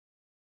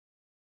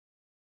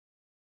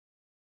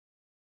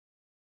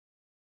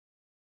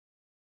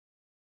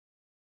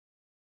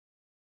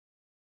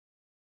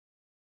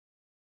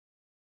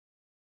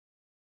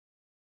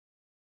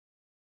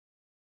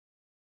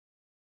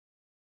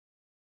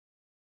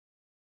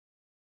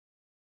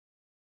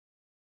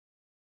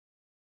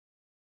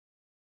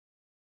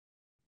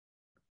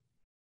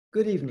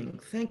Good evening.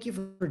 Thank you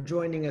for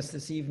joining us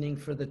this evening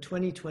for the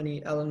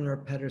 2020 Eleanore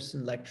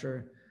Pettersen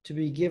Lecture to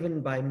be given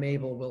by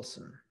Mabel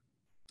Wilson.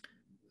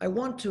 I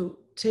want to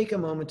take a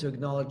moment to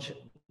acknowledge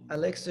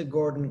Alexa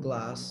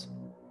Gordon-Glass,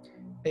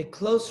 a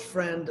close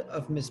friend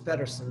of Ms.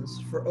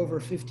 Pettersen's for over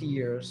 50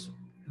 years,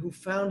 who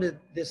founded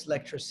this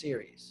lecture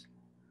series.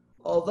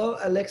 Although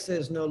Alexa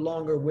is no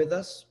longer with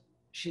us,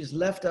 she's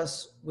left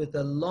us with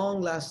a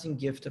long-lasting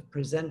gift of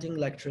presenting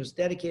lectures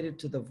dedicated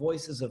to the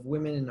voices of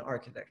women in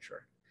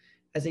architecture,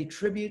 as a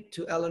tribute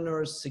to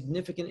Eleanor's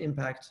significant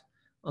impact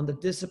on the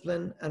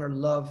discipline and her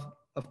love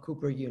of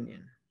Cooper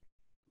Union.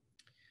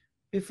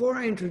 Before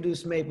I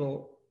introduce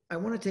Mabel, I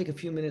want to take a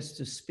few minutes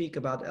to speak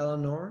about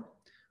Eleanor,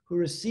 who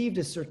received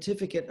a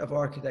certificate of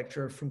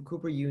architecture from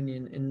Cooper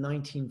Union in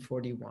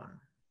 1941.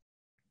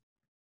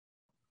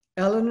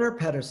 Eleanore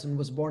Pettersen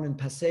was born in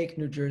Passaic,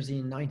 New Jersey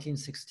in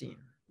 1916.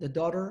 The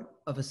daughter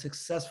of a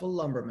successful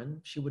lumberman,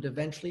 she would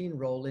eventually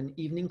enroll in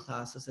evening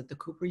classes at the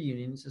Cooper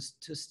Union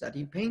to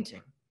study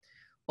painting.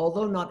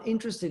 Although not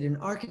interested in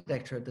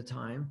architecture at the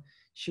time,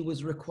 she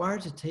was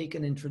required to take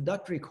an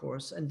introductory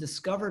course and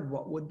discovered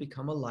what would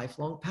become a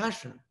lifelong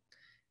passion.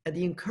 At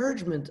the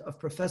encouragement of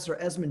Professor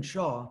Esmond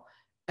Shaw,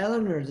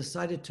 Eleanor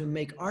decided to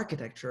make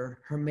architecture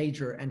her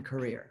major and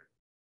career.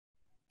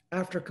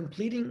 After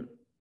completing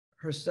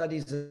her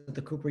studies at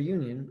the Cooper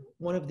Union,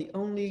 one of the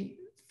only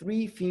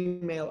 3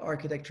 female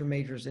architecture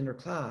majors in her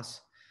class,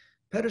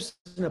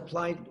 Pettersen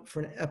applied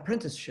for an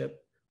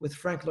apprenticeship with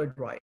Frank Lloyd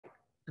Wright,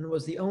 and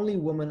was the only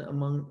woman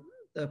among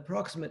the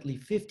approximately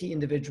 50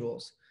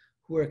 individuals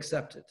who were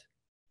accepted.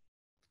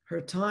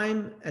 Her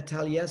time at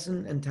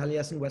Taliesin and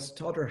Taliesin West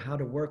taught her how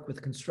to work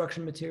with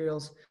construction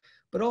materials,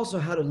 but also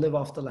how to live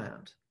off the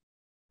land.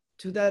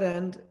 To that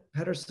end,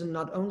 Pettersen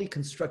not only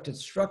constructed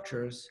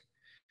structures,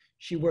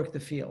 she worked the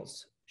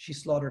fields. She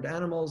slaughtered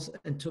animals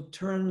and took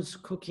turns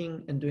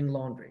cooking and doing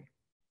laundry.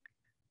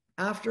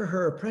 After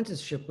her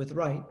apprenticeship with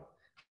Wright,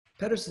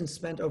 Pettersen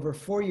spent over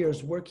 4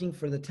 years working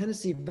for the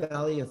Tennessee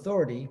Valley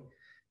Authority,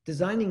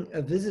 designing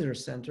a visitor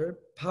center,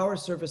 power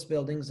service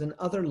buildings, and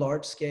other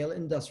large-scale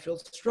industrial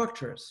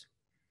structures.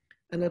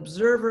 An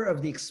observer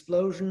of the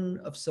explosion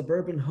of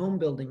suburban home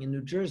building in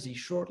New Jersey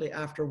shortly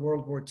after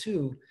World War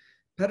II,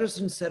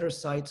 Pettersen set her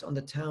sights on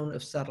the town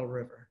of Saddle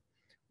River,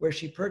 where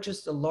she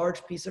purchased a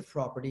large piece of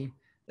property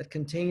that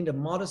contained a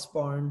modest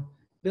barn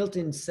built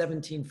in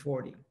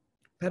 1740.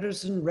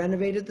 Pettersen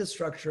renovated the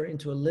structure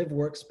into a live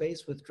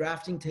workspace with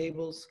drafting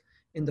tables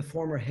in the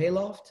former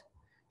hayloft.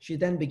 She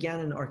then began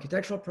an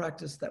architectural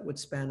practice that would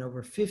span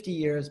over 50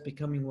 years,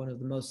 becoming one of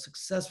the most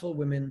successful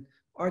women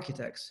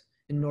architects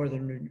in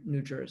northern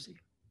New Jersey.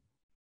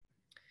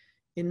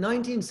 In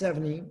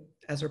 1970,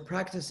 as her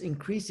practice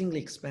increasingly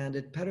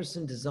expanded,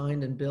 Pettersen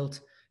designed and built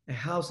a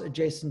house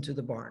adjacent to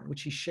the barn, which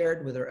she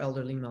shared with her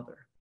elderly mother.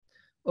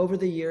 Over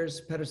the years,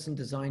 Pettersen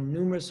designed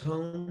numerous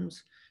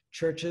homes,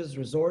 churches,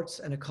 resorts,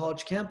 and a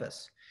college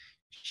campus.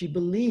 She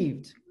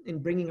believed in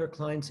bringing her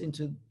clients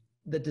into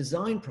the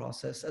design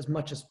process as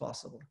much as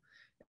possible,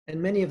 and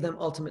many of them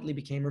ultimately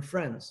became her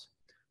friends.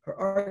 Her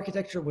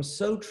architecture was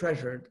so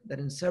treasured that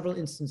in several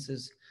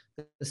instances,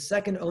 the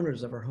second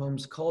owners of her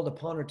homes called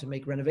upon her to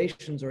make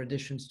renovations or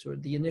additions to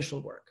the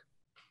initial work.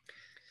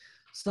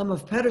 Some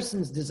of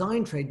Pettersen's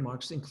design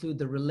trademarks include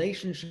the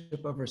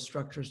relationship of her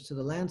structures to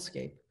the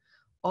landscape,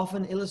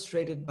 often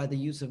illustrated by the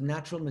use of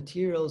natural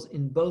materials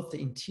in both the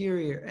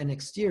interior and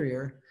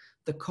exterior,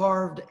 the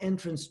carved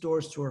entrance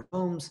doors to her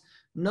homes,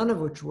 none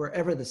of which were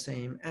ever the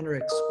same, and her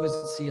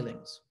exquisite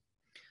ceilings.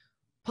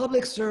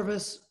 Public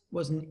service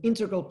was an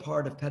integral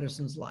part of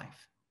Pettersen's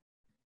life.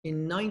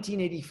 In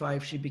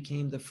 1985, she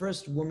became the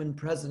first woman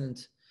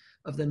president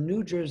of the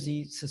New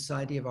Jersey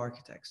Society of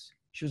Architects.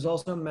 She was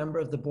also a member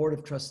of the Board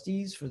of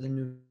Trustees for the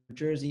New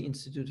Jersey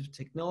Institute of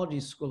Technology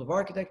School of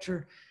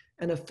Architecture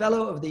and a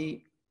fellow of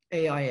the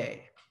AIA.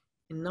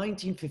 In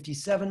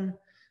 1957,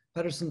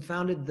 Pettersen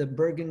founded the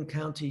Bergen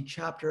County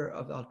chapter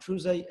of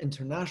Altruza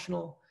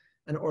International,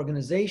 an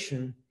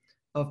organization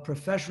of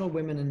professional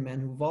women and men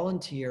who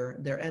volunteer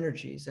their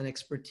energies and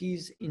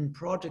expertise in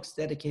projects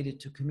dedicated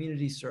to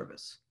community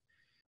service.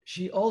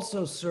 She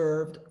also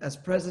served as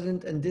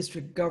president and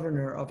district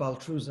governor of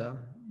Altruza.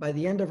 By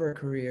the end of her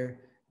career,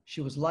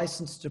 she was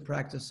licensed to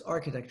practice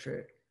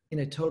architecture in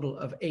a total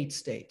of 8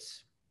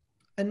 states.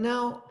 And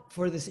now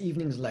for this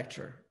evening's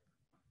lecture.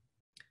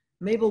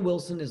 Mabel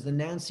Wilson is the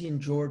Nancy and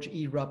George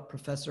E. Rupp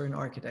Professor in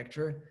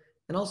Architecture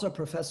and also a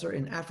professor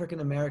in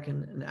African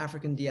American and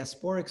African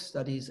Diasporic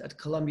Studies at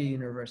Columbia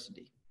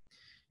University.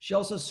 She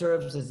also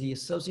serves as the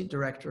Associate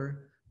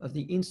Director of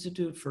the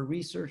Institute for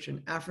Research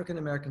in African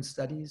American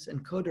Studies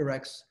and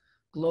co-directs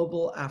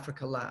Global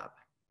Africa Lab.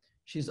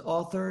 She's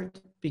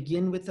authored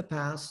Begin with the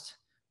Past,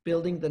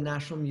 Building the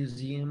National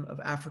Museum of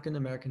African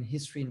American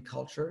History and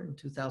Culture in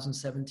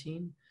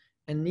 2017,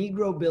 and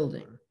Negro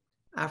Building,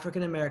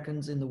 African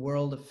Americans in the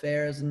World of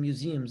Fairs and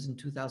Museums in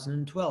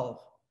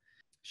 2012.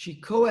 She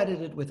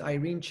co-edited with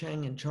Irene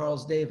Cheng and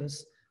Charles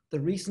Davis the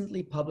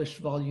recently published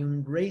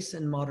volume Race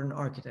and Modern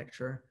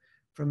Architecture,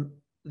 From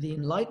the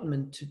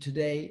Enlightenment to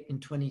Today in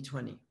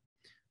 2020,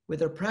 With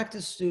her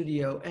practice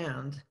studio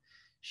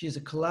she is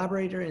a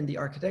collaborator in the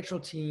architectural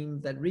team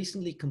that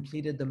recently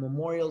completed the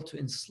memorial to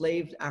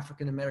enslaved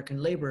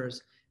African-American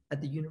laborers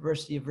at the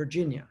University of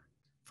Virginia.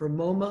 For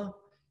MoMA,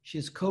 she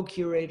is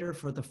co-curator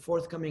for the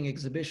forthcoming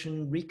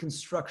exhibition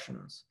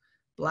Reconstructions,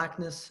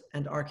 Blackness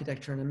and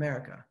Architecture in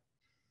America.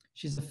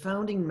 She's a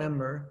founding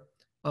member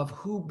of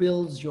Who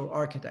Builds Your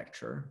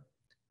Architecture,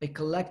 a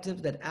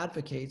collective that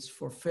advocates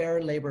for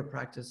fair labor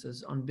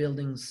practices on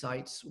building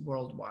sites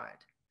worldwide.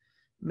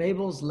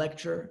 Mabel's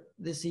lecture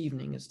this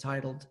evening is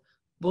titled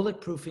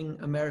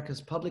Bulletproofing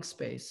America's Public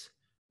Space,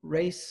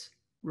 Race,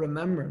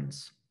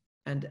 Remembrance,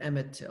 and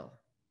Emmett Till.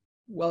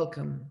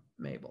 Welcome,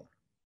 Mabel.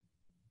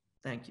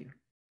 Thank you.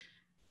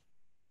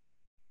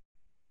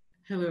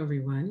 Hello,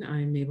 everyone.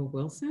 I'm Mabel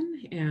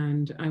Wilson,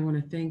 and I want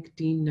to thank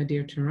Dean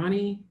Nader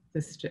Tehrani,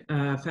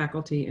 the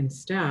faculty and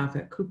staff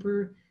at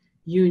Cooper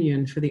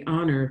Union for the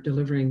honor of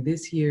delivering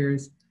this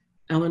year's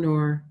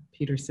Eleanore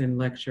Pettersen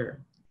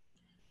Lecture.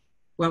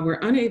 While we're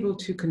unable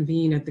to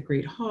convene at the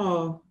Great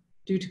Hall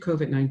due to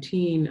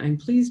COVID-19, I'm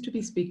pleased to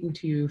be speaking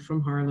to you from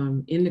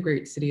Harlem in the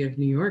great city of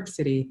New York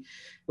City,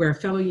 where our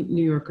fellow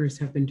New Yorkers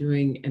have been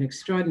doing an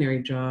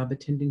extraordinary job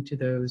attending to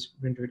those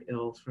rendered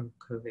ill from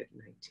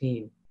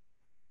COVID-19.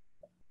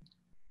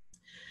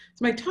 So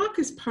my talk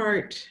is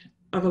part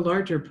of a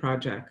larger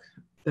project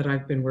that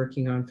I've been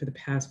working on for the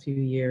past few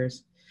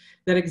years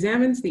that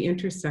examines the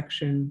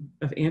intersection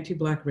of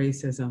anti-Black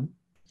racism,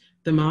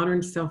 the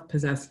modern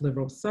self-possessed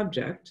liberal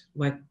subject,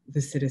 like the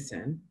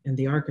citizen and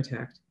the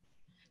architect,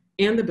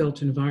 and the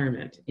built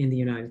environment in the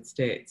United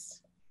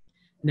States.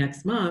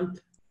 Next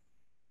month,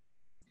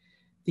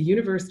 the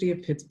University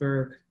of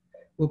Pittsburgh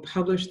will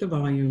publish the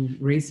volume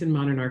Race and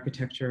Modern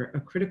Architecture, A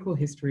Critical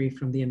History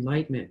from the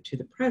Enlightenment to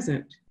the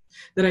Present,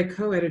 that I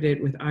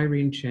co-edited with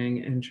Irene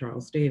Cheng and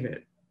Charles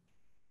David.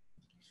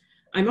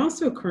 I'm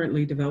also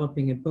currently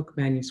developing a book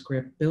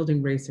manuscript,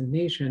 Building Race and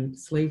Nation,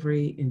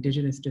 Slavery,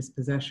 Indigenous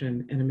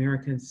Dispossession, and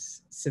American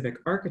Civic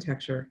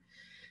Architecture,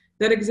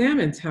 that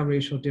examines how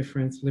racial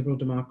difference, liberal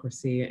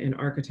democracy, and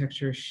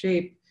architecture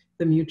shape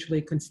the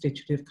mutually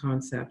constitutive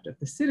concept of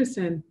the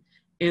citizen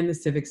and the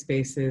civic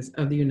spaces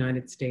of the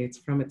United States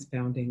from its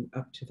founding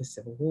up to the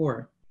Civil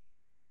War.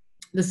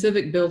 The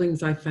civic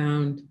buildings I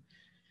found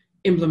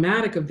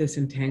emblematic of this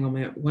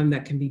entanglement, one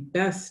that can be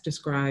best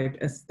described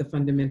as the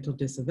fundamental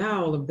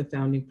disavowal of the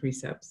founding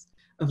precepts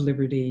of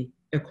liberty,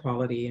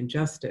 equality, and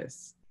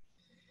justice.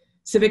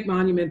 Civic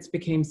monuments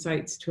became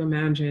sites to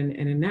imagine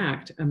and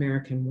enact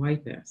American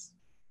whiteness.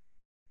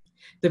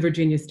 The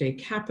Virginia State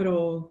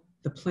Capitol,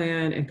 the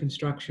plan and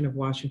construction of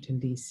Washington,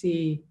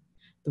 D.C.,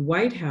 the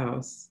White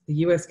House, the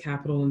US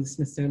Capitol, and the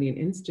Smithsonian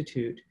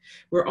Institute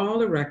were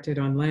all erected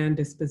on land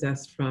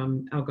dispossessed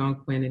from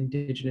Algonquin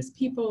indigenous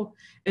people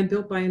and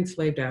built by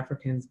enslaved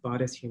Africans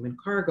bought as human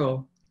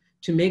cargo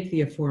to make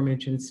the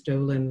aforementioned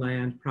stolen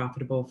land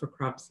profitable for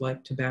crops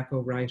like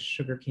tobacco, rice,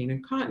 sugarcane,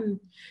 and cotton,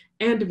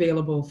 and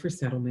available for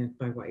settlement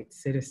by white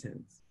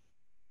citizens.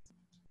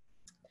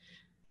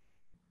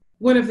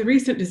 One of the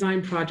recent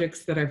design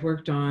projects that I've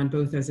worked on,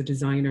 both as a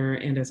designer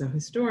and as a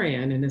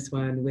historian, and this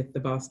one with the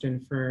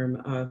Boston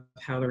firm of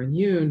Haller and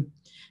Yoon,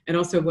 and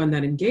also one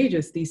that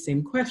engages these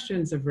same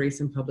questions of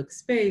race and public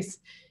space,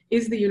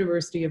 is the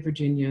University of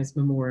Virginia's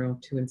Memorial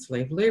to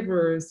Enslaved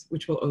Laborers,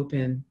 which will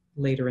open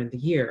later in the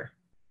year.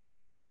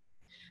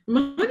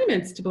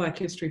 Monuments to Black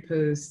history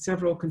pose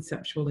several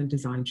conceptual and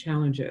design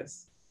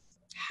challenges.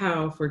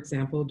 How, for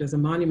example, does a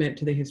monument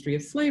to the history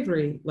of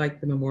slavery,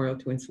 like the Memorial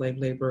to Enslaved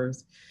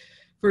Laborers,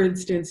 for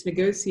instance,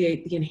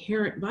 negotiate the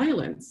inherent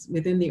violence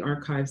within the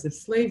archives of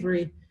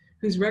slavery,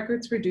 whose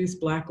records reduce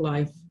Black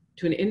life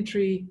to an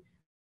entry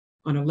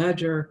on a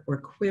ledger or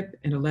quip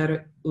in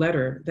a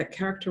letter that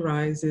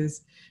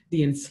characterizes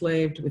the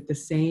enslaved with the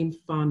same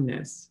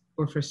fondness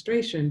or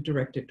frustration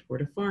directed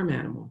toward a farm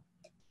animal?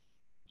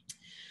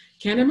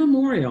 Can a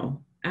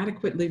memorial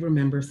adequately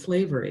remember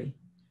slavery,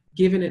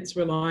 given its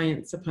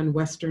reliance upon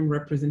Western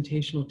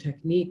representational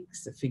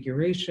techniques of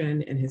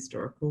figuration and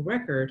historical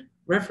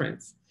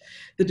reference,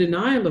 the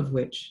denial of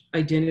which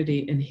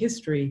identity and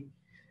history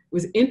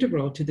was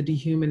integral to the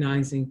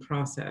dehumanizing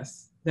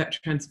process that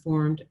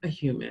transformed a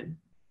human,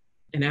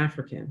 an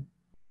African,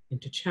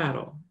 into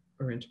chattel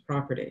or into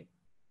property?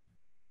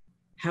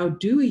 How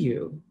do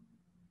you,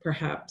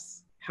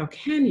 perhaps, how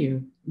can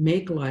you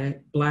make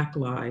Black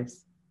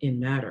lives in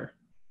matter?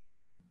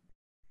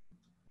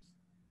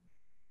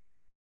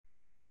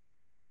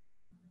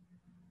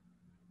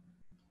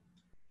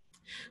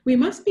 We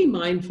must be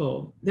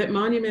mindful that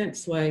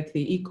monuments like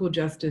the Equal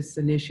Justice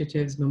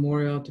Initiative's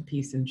Memorial to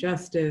Peace and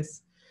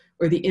Justice,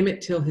 or the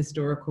Emmett Till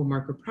Historical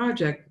Marker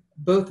Project,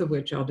 both of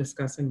which I'll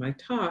discuss in my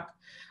talk,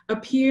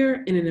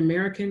 appear in an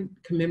American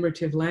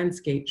commemorative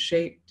landscape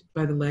shaped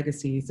by the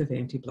legacies of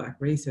anti-Black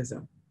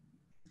racism.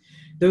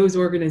 Those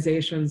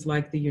organizations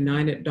like the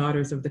United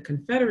Daughters of the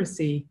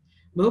Confederacy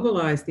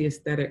mobilized the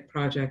aesthetic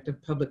project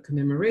of public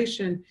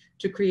commemoration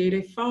to create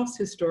a false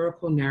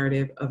historical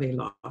narrative of a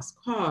lost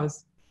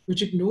cause,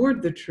 which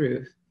ignored the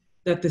truth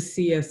that the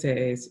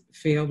CSA's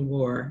failed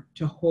war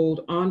to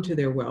hold on to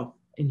their wealth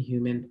in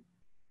human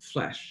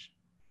flesh.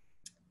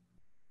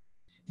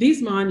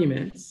 These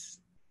monuments,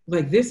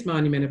 like this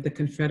monument of the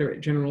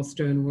Confederate General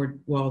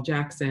Stonewall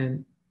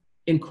Jackson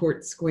in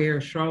Court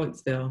Square,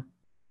 Charlottesville,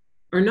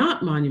 are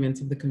not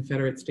monuments of the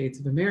Confederate States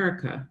of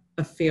America,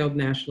 a failed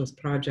nationalist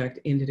project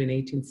ended in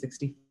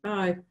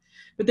 1865,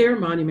 but they are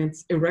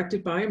monuments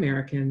erected by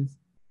Americans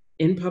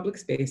in public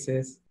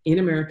spaces, in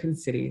American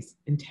cities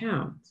and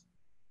towns.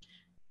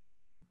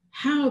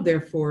 How,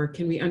 therefore,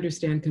 can we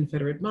understand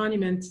Confederate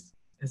monuments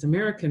as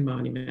American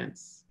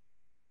monuments?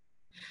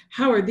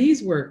 How are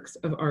these works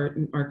of art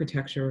and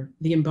architecture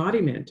the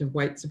embodiment of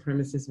white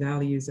supremacist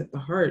values at the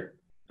heart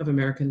of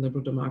American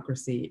liberal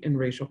democracy and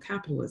racial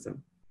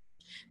capitalism,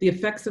 the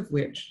effects of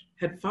which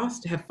have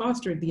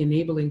fostered the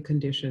enabling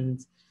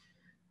conditions,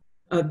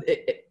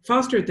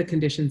 fostered the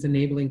conditions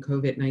enabling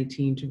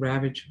COVID-19 to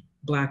ravage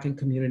Black and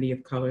community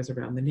of colors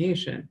around the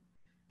nation?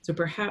 So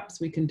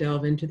perhaps we can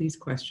delve into these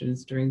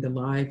questions during the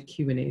live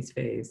Q&A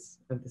phase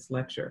of this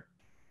lecture.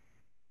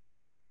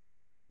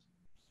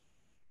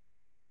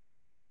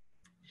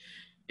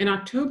 In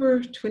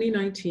October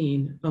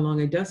 2019,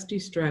 along a dusty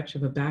stretch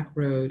of a back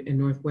road in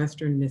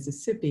northwestern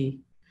Mississippi,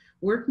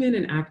 workmen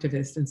and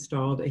activists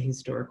installed a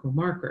historical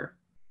marker,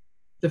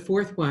 the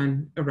fourth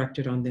one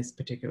erected on this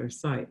particular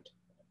site.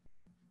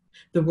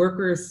 The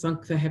workers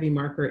sunk the heavy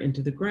marker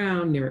into the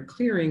ground near a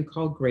clearing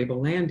called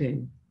Grable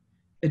Landing,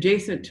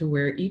 adjacent to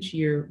where each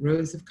year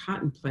rows of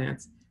cotton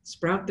plants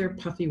sprout their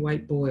puffy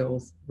white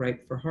boils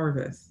ripe for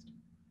harvest.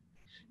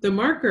 The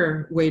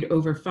marker weighed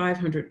over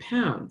 500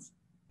 pounds,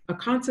 a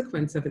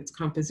consequence of its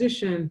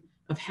composition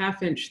of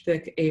half-inch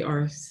thick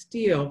AR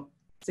steel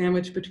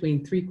sandwiched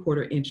between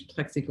 3/4-inch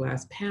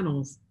plexiglass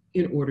panels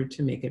in order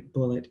to make it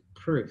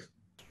bulletproof.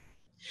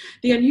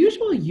 The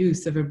unusual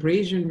use of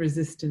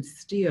abrasion-resistant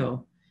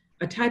steel,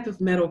 a type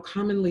of metal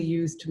commonly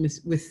used to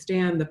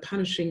withstand the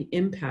punishing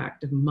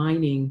impact of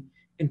mining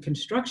and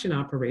construction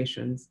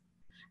operations,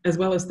 as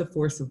well as the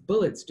force of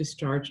bullets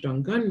discharged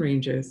on gun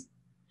ranges,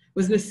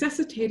 was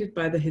necessitated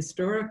by the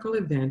historical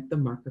event the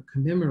marker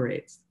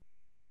commemorates,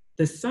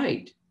 the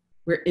site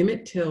where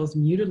Emmett Till's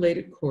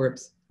mutilated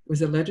corpse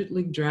was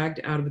allegedly dragged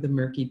out of the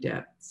murky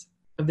depths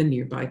of the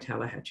nearby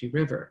Tallahatchie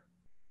River.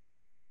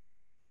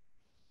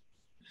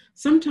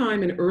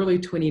 Sometime in early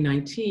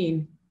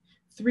 2019,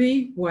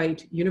 3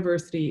 white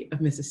University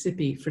of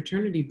Mississippi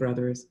fraternity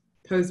brothers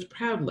posed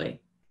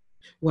proudly,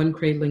 one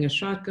cradling a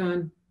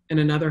shotgun and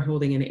another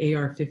holding an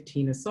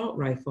AR-15 assault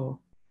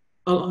rifle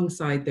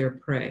alongside their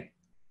prey,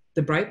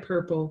 the bright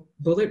purple,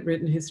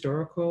 bullet-written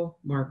historical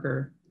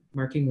marker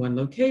marking one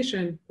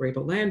location,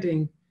 Grable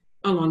Landing,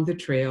 along the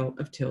trail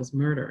of Till's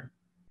murder.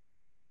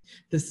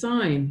 The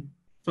sign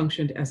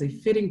functioned as a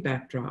fitting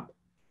backdrop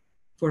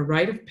for a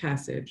rite of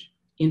passage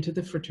into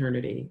the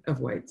fraternity of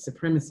white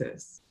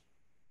supremacists.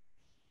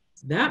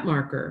 That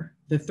marker,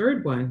 the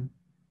third one,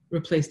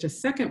 replaced a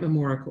second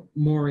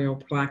memorial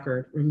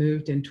placard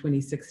removed in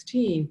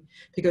 2016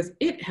 because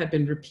it had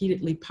been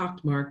repeatedly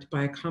pockmarked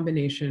by a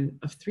combination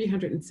of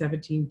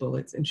 317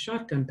 bullets and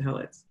shotgun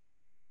pellets.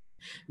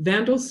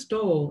 Vandals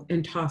stole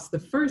and tossed the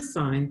first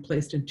sign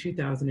placed in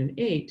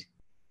 2008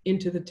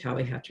 into the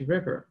Tallahatchie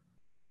River.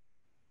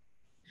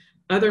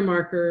 Other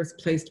markers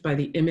placed by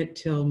the Emmett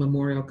Till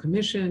Memorial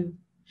Commission,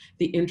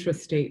 the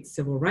Intrastate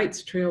Civil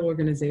Rights Trail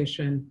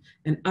Organization,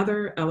 and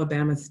other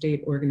Alabama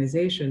state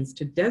organizations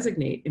to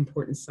designate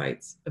important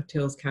sites of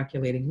Till's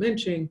calculating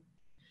lynching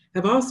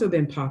have also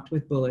been pocked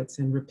with bullets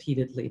and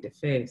repeatedly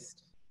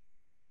defaced.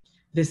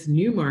 This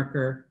new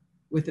marker,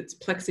 with its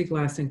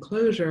plexiglass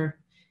enclosure,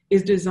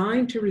 is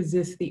designed to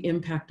resist the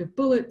impact of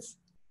bullets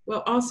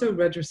while also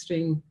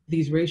registering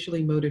these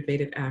racially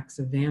motivated acts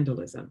of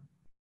vandalism.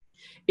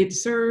 It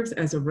serves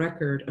as a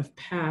record of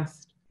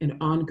past and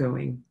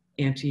ongoing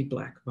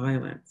anti-Black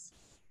violence.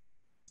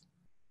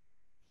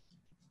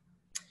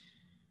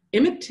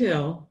 Emmett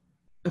Till,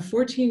 a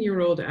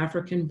 14-year-old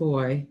African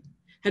boy,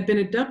 had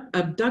been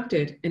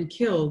abducted and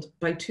killed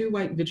by 2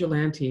 white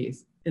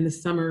vigilantes in the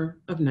summer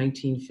of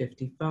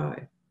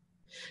 1955.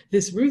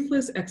 This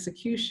ruthless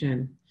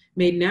execution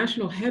made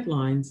national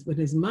headlines when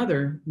his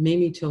mother,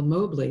 Mamie Till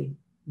Mobley,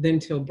 then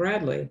Till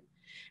Bradley,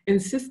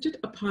 insisted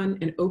upon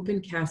an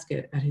open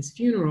casket at his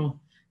funeral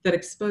that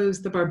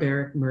exposed the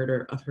barbaric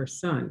murder of her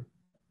son.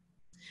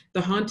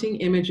 The haunting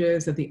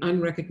images of the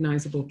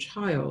unrecognizable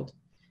child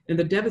and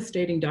the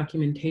devastating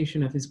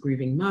documentation of his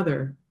grieving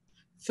mother,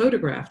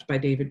 photographed by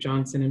David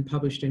Johnson and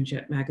published in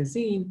Jet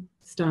magazine,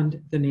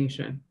 stunned the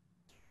nation.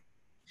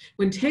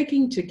 When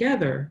taken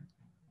together,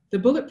 the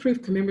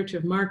bulletproof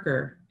commemorative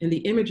marker and the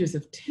images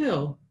of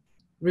Till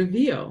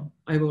reveal,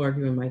 I will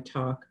argue in my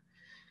talk,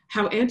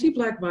 how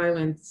anti-Black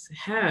violence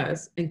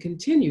has and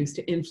continues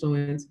to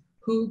influence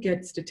who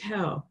gets to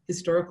tell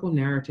historical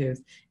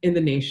narratives in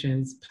the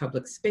nation's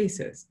public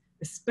spaces,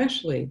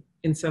 especially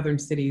in southern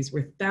cities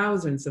where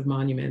thousands of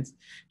monuments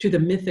to the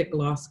mythic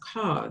lost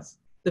cause,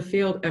 the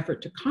failed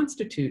effort to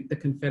constitute the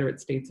Confederate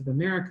States of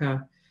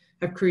America,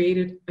 have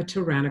created a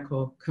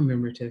tyrannical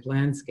commemorative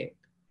landscape.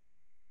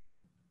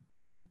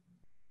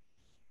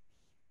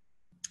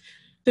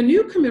 The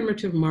new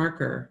commemorative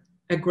marker,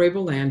 at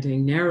Grable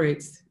Landing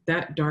narrates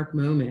that dark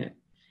moment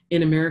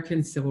in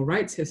American civil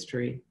rights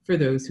history for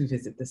those who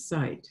visit the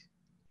site.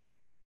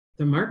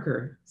 The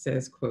marker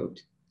says,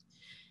 quote,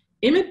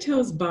 "Emmett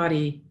Till's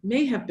body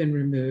may have been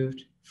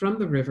removed from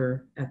the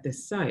river at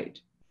this site.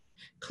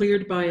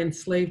 Cleared by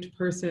enslaved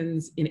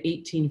persons in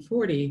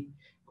 1840,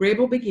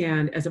 Grable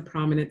began as a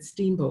prominent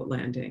steamboat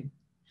landing.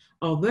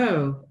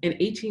 Although an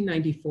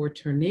 1894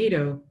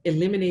 tornado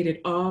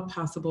eliminated all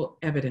possible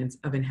evidence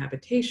of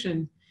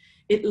inhabitation,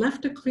 it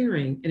left a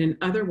clearing in an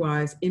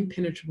otherwise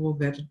impenetrable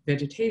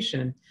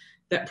vegetation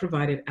that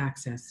provided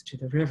access to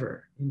the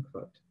river," end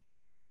quote.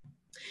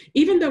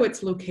 Even though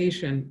its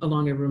location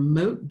along a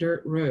remote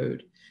dirt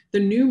road, the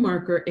new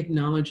marker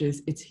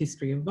acknowledges its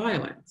history of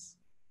violence.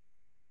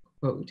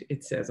 Quote,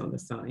 it says on the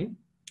sign,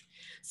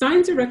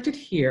 "Signs erected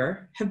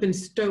here have been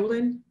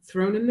stolen,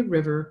 thrown in the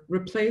river,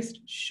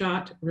 replaced,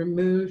 shot,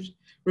 removed,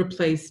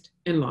 replaced,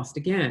 and lost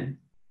again.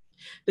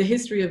 The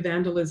history of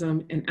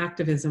vandalism and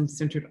activism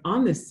centered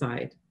on this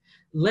site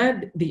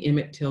led the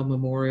Emmett Till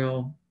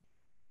Memorial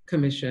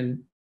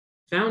Commission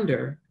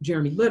founder,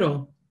 Jeremy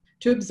Little,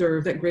 to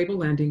observe that Grable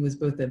Landing was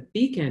both a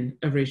beacon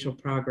of racial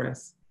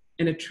progress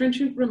and a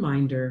trenchant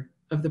reminder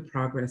of the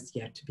progress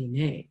yet to be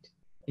made,"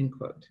 end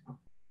quote.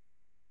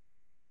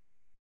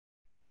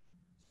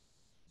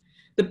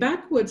 The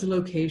backwoods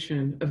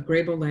location of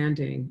Grable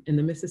Landing in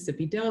the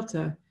Mississippi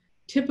Delta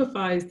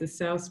typifies the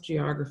South's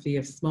geography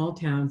of small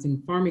towns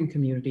and farming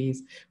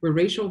communities where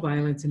racial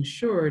violence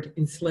ensured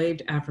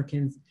enslaved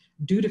Africans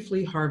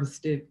dutifully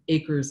harvested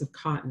acres of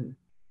cotton.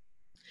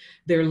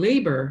 Their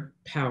labor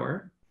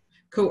power,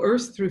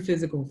 coerced through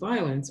physical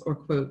violence or,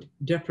 quote,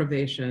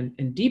 deprivation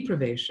and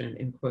deprivation,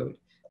 end quote,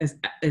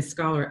 as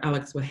scholar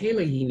Alex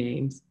Wahalayi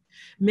names,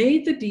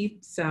 made the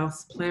Deep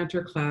South's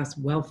planter class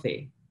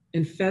wealthy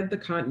and fed the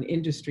cotton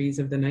industries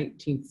of the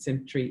 19th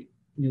century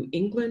New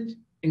England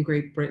and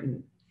Great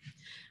Britain.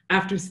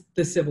 After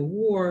the Civil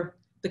War,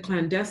 the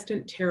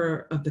clandestine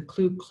terror of the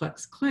Ku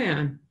Klux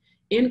Klan,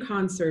 in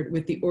concert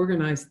with the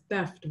organized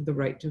theft of the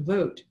right to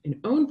vote and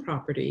own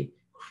property,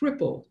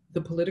 crippled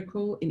the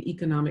political and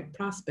economic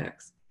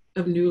prospects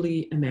of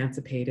newly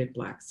emancipated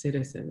Black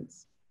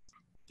citizens.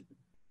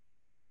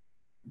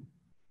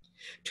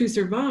 To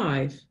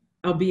survive,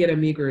 albeit a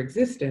meager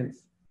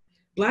existence,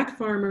 Black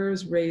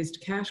farmers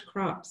raised cash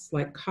crops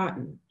like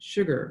cotton,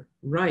 sugar,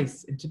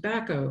 rice, and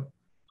tobacco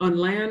on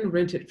land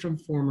rented from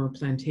former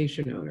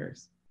plantation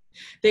owners.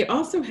 They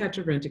also had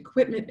to rent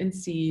equipment and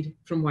seed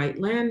from white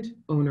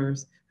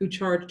landowners who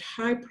charged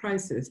high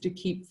prices to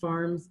keep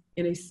farms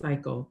in a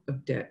cycle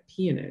of debt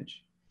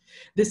peonage.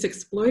 This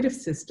exploitive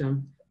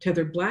system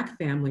tethered Black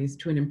families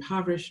to an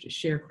impoverished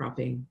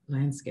sharecropping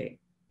landscape.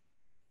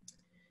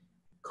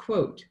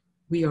 Quote,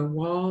 "We are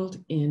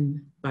walled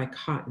in by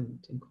cotton,"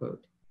 end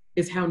quote,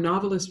 is how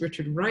novelist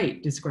Richard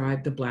Wright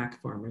described the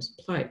Black farmer's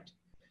plight.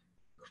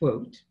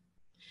 Quote,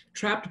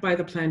 "Trapped by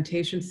the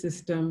plantation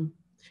system,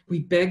 we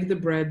beg the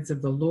breads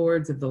of the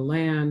lords of the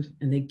land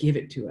and they give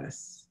it to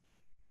us.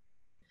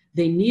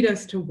 They need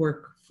us to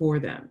work for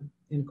them,"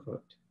 end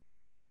quote.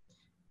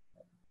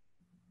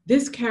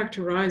 This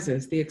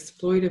characterizes the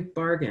exploitive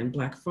bargain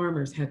Black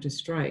farmers had to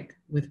strike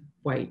with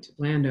white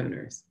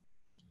landowners.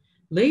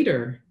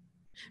 Later,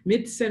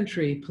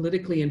 mid-century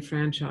politically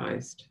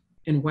enfranchised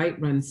and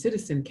white-run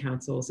citizen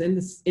councils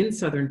in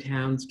Southern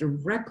towns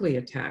directly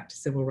attacked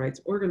civil rights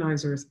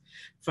organizers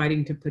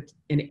fighting to put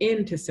an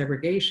end to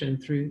segregation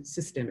through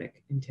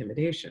systemic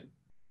intimidation.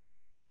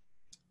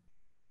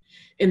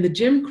 In the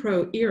Jim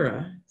Crow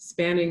era,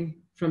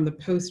 spanning from the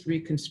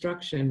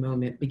post-Reconstruction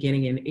moment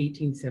beginning in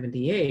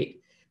 1878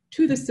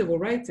 to the Civil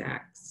Rights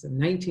Acts of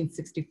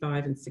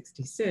 1965 and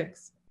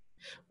 66,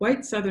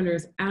 white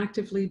Southerners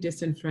actively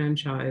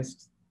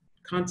disenfranchised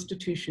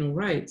constitutional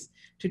rights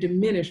to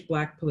diminish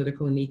Black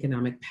political and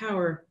economic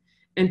power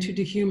and to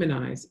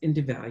dehumanize and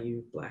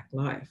devalue Black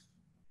life.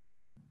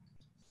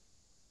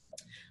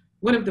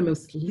 One of the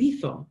most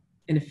lethal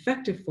and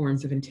effective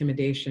forms of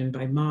intimidation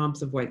by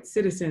mobs of white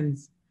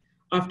citizens,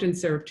 often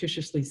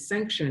surreptitiously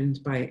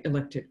sanctioned by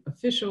elected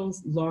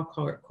officials, law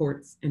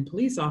courts, and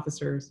police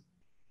officers,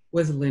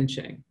 was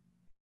lynching,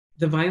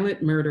 the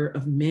violent murder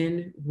of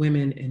men,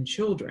 women, and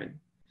children,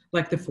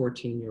 like the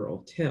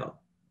 14-year-old Till.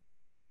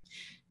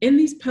 In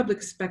these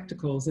public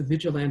spectacles of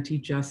vigilante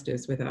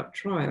justice without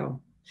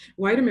trial,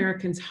 white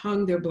Americans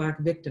hung their Black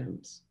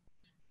victims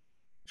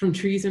from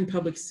trees in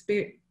public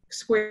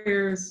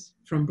squares,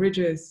 from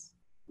bridges,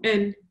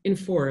 and in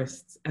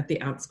forests at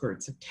the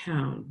outskirts of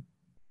town.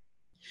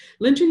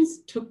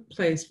 Lynchings took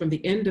place from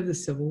the end of the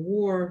Civil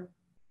War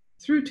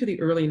through to the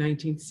early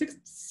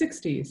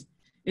 1960s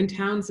in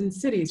towns and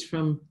cities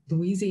from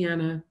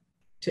Louisiana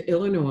to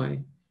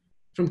Illinois,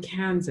 from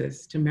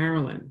Kansas to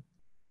Maryland,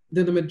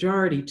 though the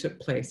majority took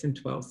place in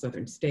 12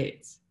 Southern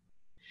states.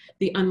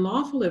 The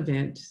unlawful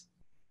event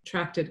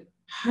attracted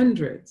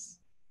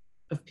hundreds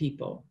of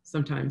people,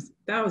 sometimes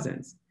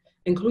thousands,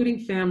 including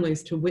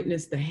families, to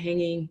witness the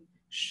hanging,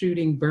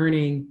 shooting,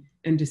 burning,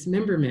 and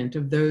dismemberment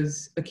of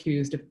those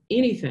accused of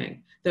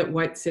anything that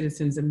white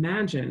citizens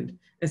imagined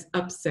as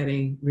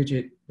upsetting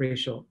rigid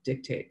racial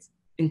dictates,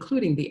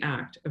 including the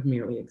act of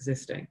merely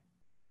existing.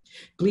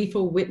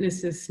 Gleeful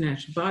witnesses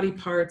snatched body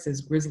parts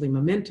as grisly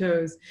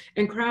mementos,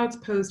 and crowds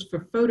posed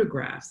for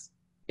photographs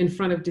in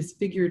front of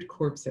disfigured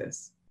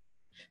corpses.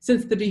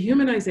 Since the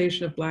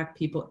dehumanization of Black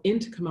people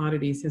into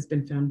commodities has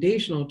been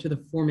foundational to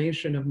the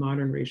formation of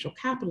modern racial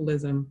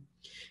capitalism,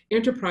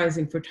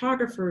 enterprising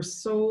photographers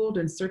sold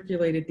and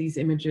circulated these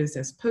images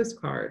as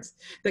postcards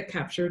that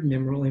captured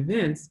memorable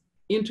events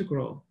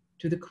integral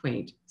to the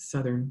quaint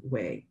Southern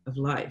way of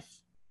life.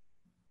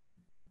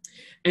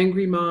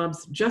 Angry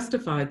mobs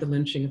justified the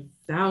lynching of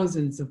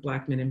thousands of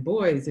Black men and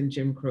boys in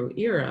Jim Crow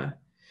era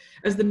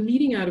as the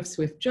meting out of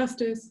swift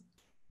justice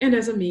and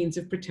as a means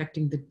of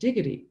protecting the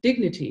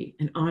dignity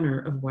and honor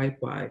of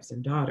white wives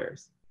and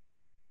daughters.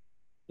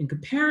 In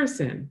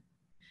comparison,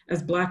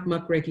 as Black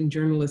muckraking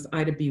journalist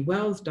Ida B.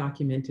 Wells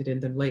documented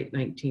in the late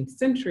 19th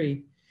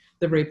century,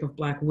 the rape of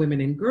Black women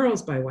and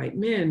girls by white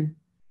men,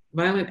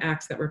 violent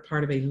acts that were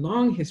part of a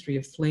long history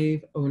of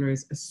slave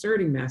owners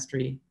asserting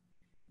mastery,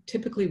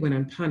 typically went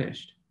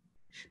unpunished.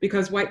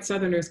 Because white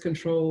Southerners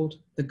controlled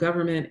the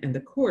government and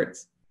the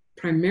courts,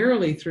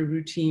 primarily through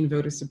routine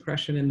voter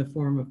suppression in the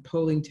form of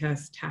polling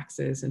tests,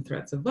 taxes, and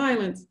threats of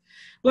violence,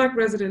 Black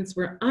residents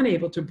were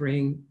unable to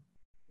bring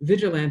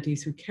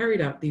vigilantes who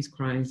carried out these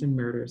crimes and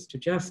murders to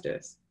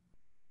justice.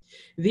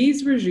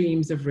 These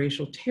regimes of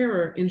racial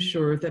terror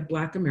ensured that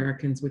Black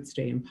Americans would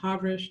stay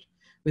impoverished,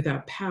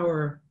 without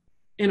power,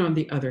 and on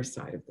the other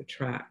side of the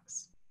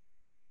tracks.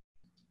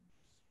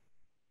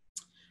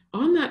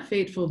 On that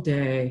fateful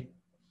day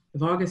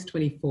of August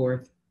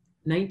 24th,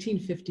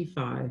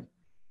 1955,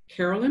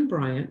 Carolyn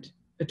Bryant,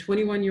 a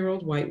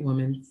 21-year-old white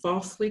woman,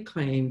 falsely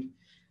claimed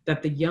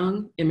that the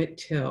young Emmett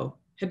Till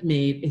had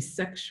made a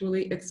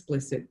sexually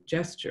explicit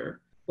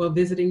gesture while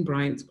visiting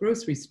Bryant's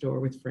grocery store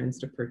with friends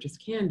to purchase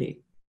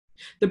candy.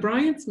 The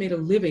Bryants made a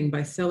living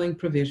by selling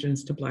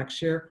provisions to Black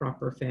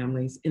sharecropper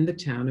families in the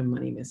town of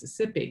Money,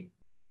 Mississippi.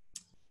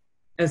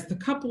 As the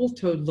couple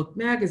told Look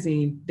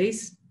magazine,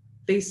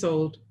 they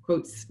sold,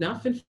 quote,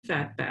 snuff and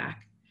fatback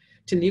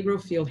to Negro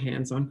field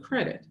hands on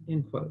credit,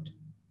 end quote.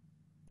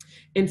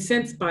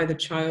 Incensed by the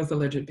child's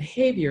alleged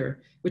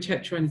behavior, which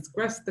had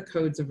transgressed the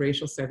codes of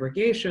racial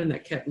segregation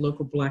that kept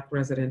local Black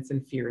residents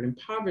in fear and in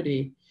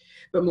poverty,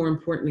 but more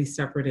importantly,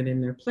 separated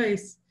in their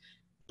place,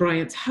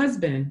 Bryant's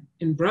husband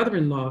and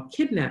brother-in-law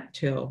kidnapped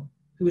Till,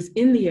 who was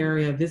in the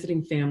area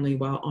visiting family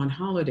while on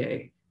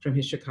holiday from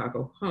his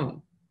Chicago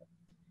home.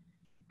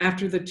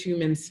 After the two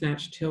men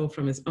snatched Till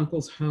from his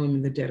uncle's home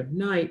in the dead of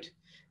night,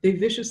 they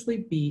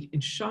viciously beat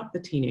and shot the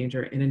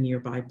teenager in a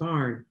nearby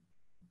barn.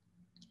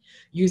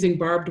 Using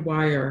barbed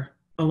wire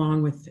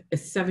along with a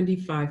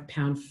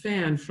 75-pound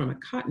fan from a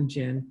cotton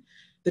gin,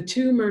 the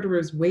two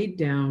murderers weighed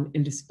down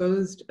and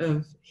disposed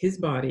of his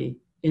body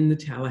in the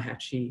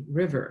Tallahatchie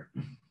River.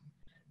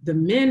 The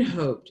men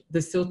hoped the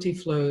silty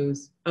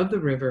flows of the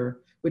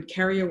river would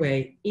carry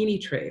away any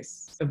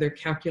trace of their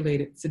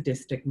calculated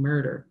sadistic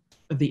murder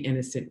of the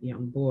innocent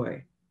young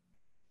boy.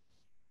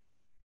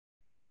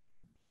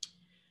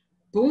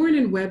 Born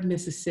in Webb,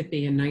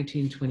 Mississippi in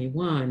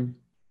 1921,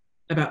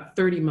 about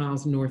 30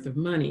 miles north of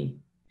Money,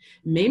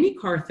 Mamie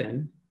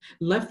Carthen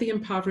left the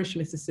impoverished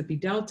Mississippi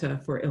Delta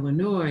for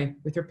Illinois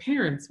with her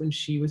parents when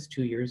she was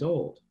 2 years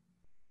old.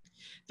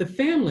 The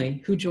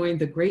family, who joined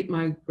the Great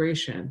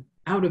Migration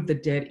out of the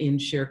dead-end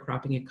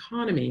sharecropping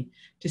economy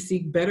to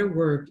seek better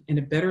work and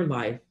a better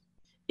life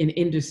in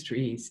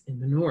industries in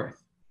the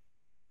North.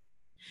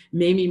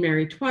 Mamie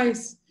married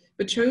twice,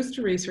 but chose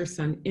to raise her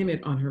son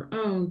Emmett on her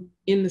own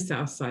in the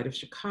South Side of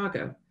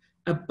Chicago,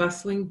 a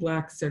bustling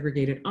Black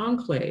segregated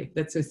enclave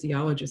that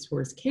sociologist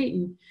Horace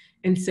Caton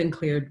and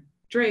Sinclair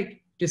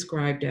Drake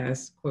described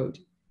as, quote,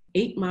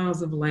 8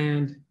 miles of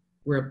land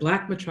where a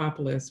Black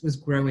metropolis was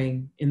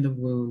growing in the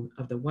womb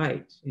of the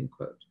white, end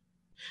quote.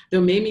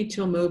 Though Mamie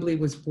Till Mobley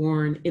was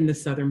born in the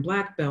Southern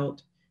Black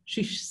Belt,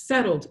 she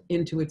settled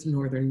into its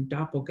northern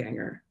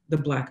doppelganger, the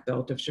Black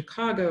Belt of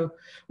Chicago,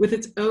 with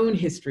its own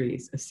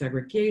histories of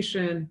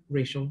segregation,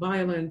 racial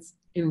violence,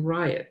 and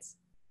riots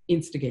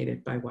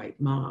instigated by white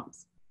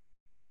mobs.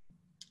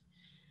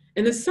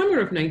 In the summer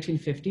of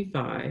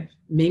 1955,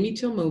 Mamie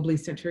Till Mobley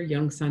sent her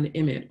young son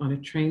Emmett on a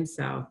train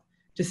south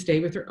to stay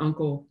with her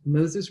uncle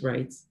Moses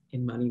Wrights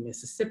in Money,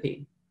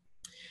 Mississippi.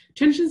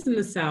 Tensions in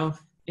the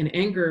South and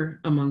anger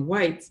among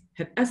whites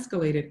had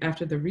escalated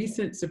after the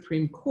recent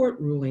Supreme Court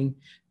ruling,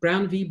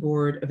 Brown v.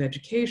 Board of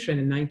Education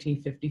in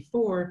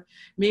 1954,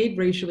 made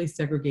racially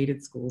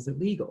segregated schools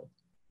illegal.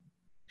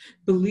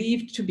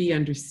 Believed to be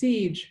under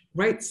siege,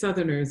 white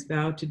Southerners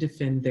vowed to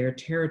defend their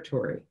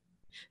territory,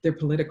 their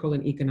political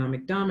and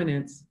economic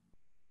dominance,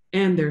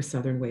 and their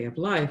Southern way of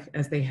life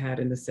as they had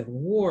in the Civil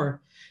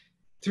War,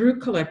 through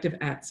collective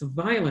acts of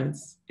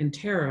violence and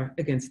terror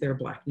against their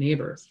Black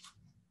neighbors.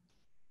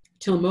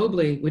 Till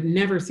Mobley would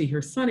never see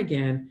her son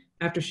again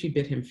after she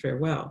bid him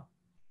farewell.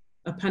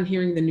 Upon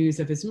hearing the news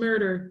of his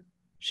murder,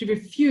 she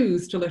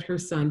refused to let her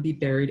son be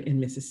buried in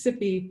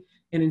Mississippi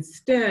and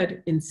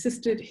instead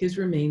insisted his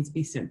remains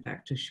be sent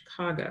back to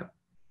Chicago.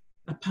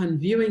 Upon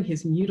viewing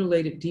his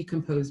mutilated,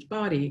 decomposed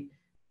body,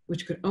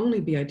 which could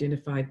only be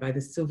identified by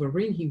the silver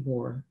ring he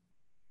wore,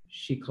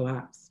 she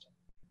collapsed.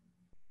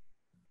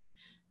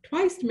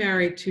 Twice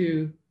married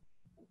to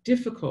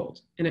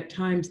difficult and at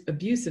times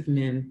abusive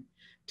men,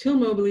 Till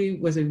Mobley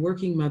was a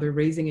working mother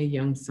raising a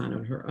young son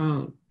on her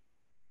own.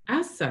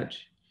 As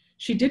such,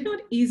 she did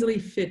not easily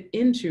fit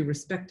into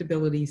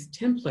respectability's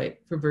template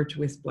for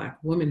virtuous Black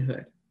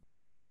womanhood.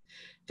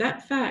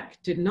 That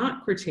fact did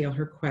not curtail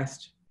her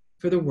quest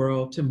for the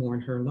world to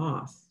mourn her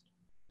loss.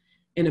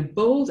 In a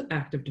bold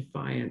act of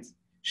defiance,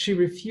 she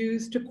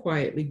refused to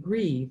quietly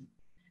grieve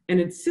and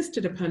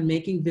insisted upon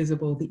making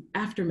visible the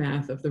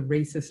aftermath of the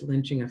racist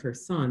lynching of her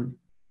son.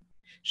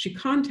 She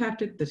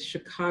contacted the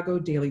Chicago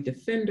Daily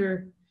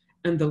Defender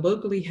and the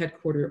locally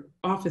headquartered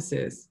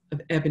offices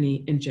of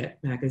Ebony and Jet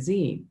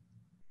magazine,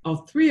 all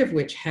three of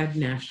which had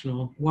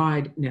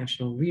wide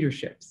national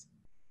readerships.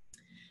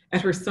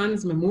 At her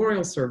son's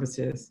memorial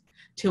services,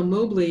 Till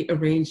Mobley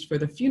arranged for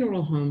the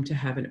funeral home to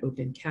have an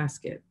open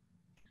casket.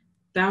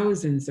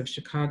 Thousands of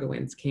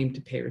Chicagoans came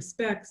to pay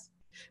respects,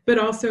 but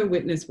also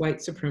witnessed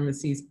white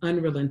supremacy's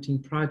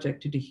unrelenting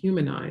project to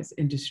dehumanize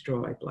and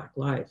destroy Black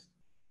life.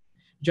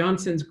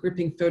 Johnson's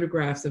gripping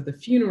photographs of the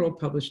funeral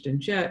published in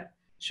Jet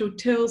showed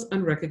Till's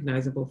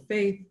unrecognizable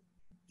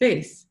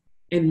face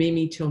and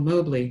Mamie Till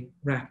Mobley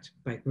racked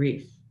by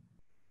grief.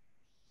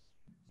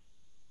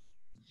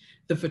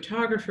 The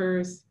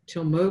photographers,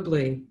 Till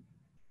Mobley,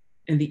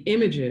 and the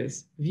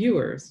images,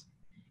 viewers,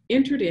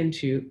 entered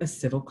into a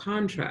civil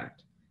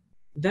contract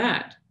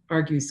that,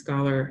 argues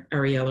scholar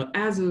Ariella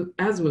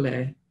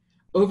Azoulay,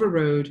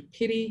 overrode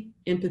pity,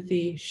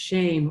 empathy,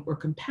 shame, or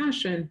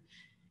compassion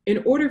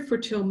in order for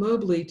Till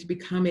Mobley to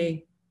become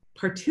a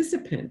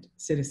participant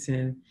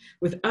citizen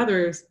with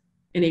others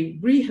in a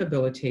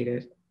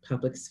rehabilitated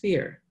public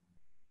sphere.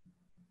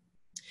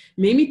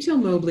 Mamie Till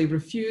Mobley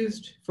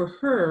refused for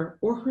her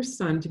or her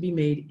son to be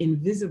made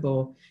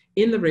invisible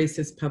in the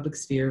racist public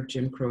sphere of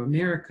Jim Crow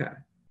America.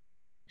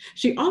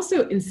 She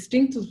also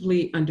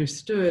instinctively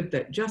understood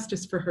that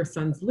justice for her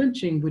son's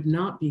lynching would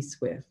not be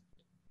swift,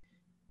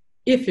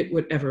 if it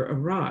would ever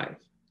arrive,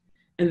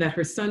 and that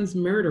her son's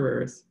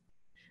murderers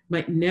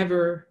might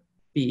never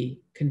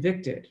be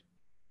convicted.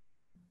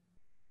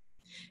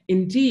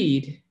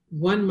 Indeed,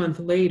 1 month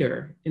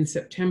later, in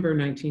September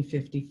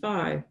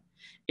 1955,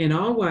 an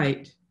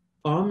all-white,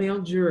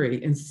 all-male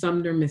jury in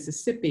Sumner,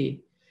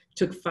 Mississippi,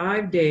 took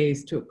 5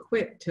 days to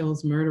acquit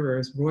Till's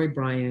murderers, Roy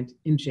Bryant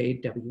and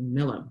J.W.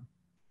 Millam.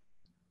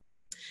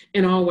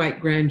 An all-white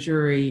grand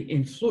jury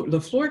in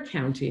LeFlore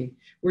County,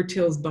 where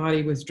Till's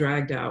body was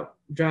dragged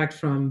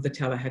from the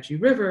Tallahatchie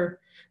River,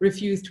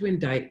 refused to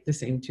indict the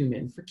same 2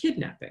 men for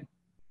kidnapping.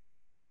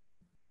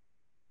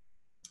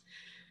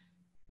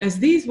 As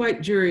these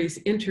white juries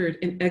entered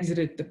and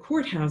exited the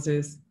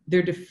courthouses,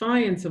 their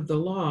defiance of the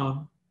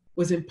law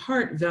was in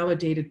part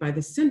validated by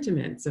the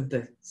sentiments of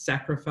the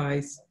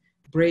sacrifice,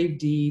 brave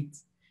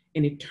deeds,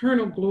 and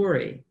eternal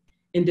glory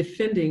in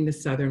defending the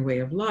Southern way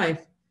of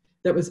life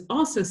that was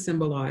also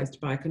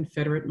symbolized by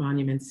Confederate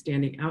monuments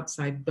standing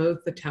outside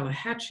both the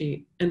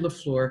Tallahatchie and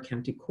LeFlore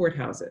County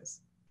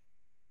courthouses.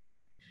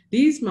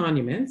 These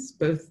monuments,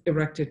 both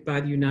erected by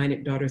the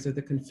United Daughters of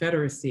the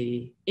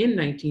Confederacy in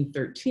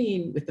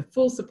 1913 with the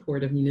full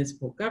support of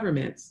municipal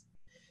governments,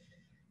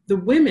 the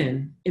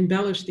women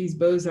embellished these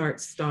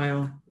Beaux-Arts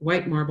style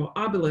white marble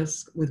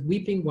obelisks with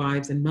weeping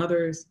wives and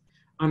mothers,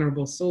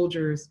 honorable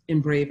soldiers,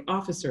 and brave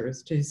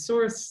officers to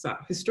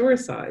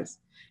historicize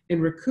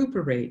and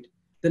recuperate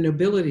the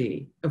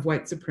nobility of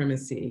white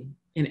supremacy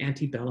and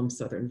antebellum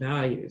Southern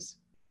values.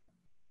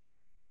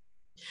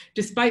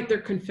 Despite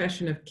their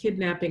confession of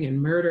kidnapping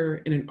and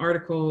murder in an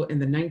article in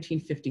the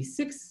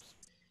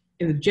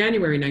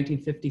January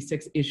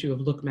 1956 issue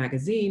of Look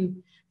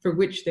magazine, for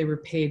which they were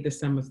paid the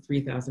sum of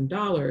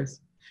 $3,000,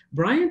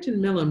 Bryant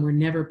and Millam were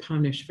never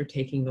punished for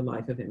taking the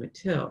life of Emmett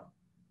Till.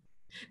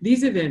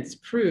 These events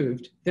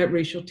proved that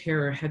racial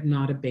terror had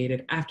not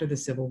abated after the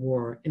Civil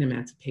War and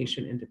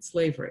emancipation ended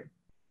slavery.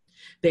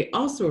 They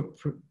also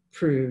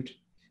proved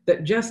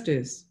that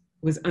justice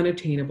was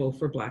unattainable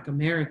for Black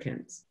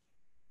Americans.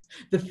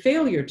 The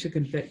failure to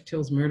convict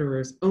Till's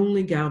murderers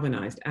only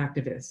galvanized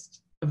activists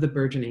of the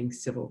burgeoning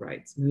civil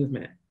rights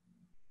movement.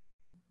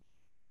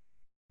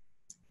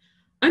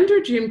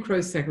 Under Jim Crow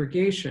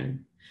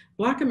segregation,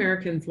 Black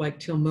Americans like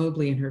Till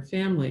Mobley and her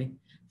family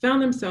found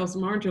themselves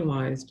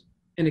marginalized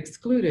and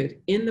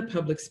excluded in the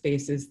public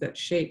spaces that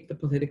shaped the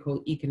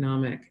political,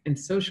 economic, and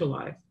social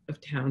life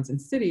of towns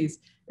and cities,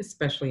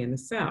 especially in the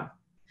South.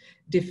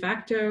 De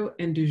facto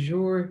and de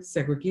jure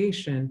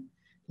segregation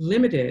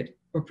limited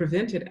or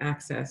prevented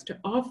access to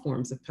all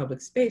forms of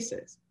public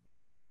spaces: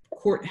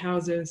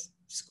 courthouses,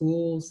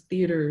 schools,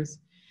 theaters,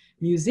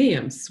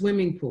 museums,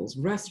 swimming pools,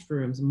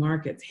 restrooms,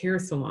 markets, hair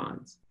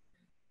salons,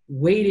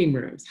 waiting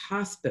rooms,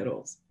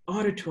 hospitals,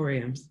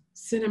 auditoriums,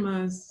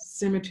 cinemas,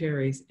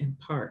 cemeteries, and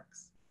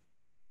parks.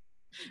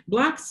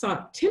 Blacks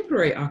sought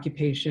temporary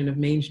occupation of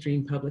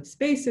mainstream public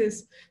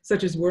spaces,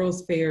 such as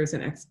world's fairs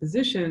and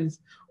expositions,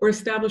 or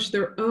established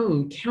their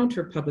own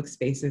counter-public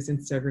spaces in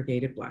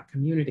segregated Black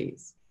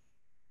communities.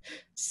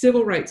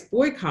 Civil rights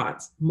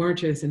boycotts,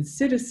 marches, and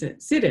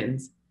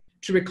sit-ins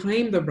to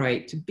reclaim the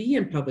right to be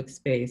in public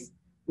space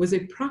was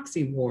a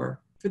proxy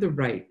war for the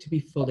right to be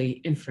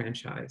fully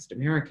enfranchised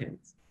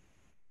Americans.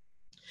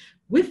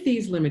 With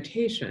these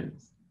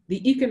limitations,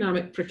 the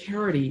economic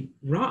precarity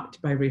wrought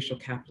by racial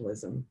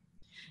capitalism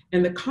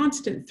and the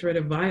constant threat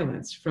of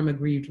violence from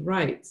aggrieved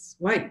whites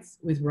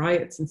with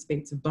riots and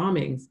spates of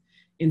bombings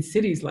in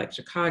cities like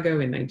Chicago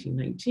in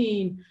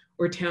 1919,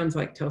 or towns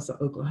like Tulsa,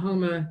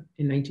 Oklahoma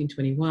in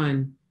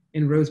 1921,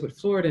 and Rosewood,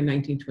 Florida in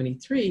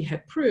 1923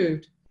 had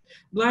proved,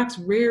 Blacks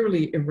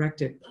rarely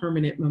erected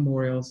permanent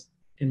memorials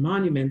and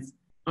monuments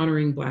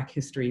honoring Black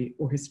history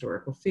or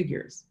historical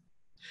figures.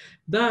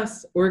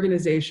 Thus,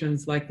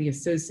 organizations like the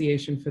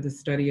Association for the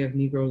Study of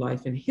Negro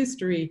Life and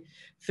History,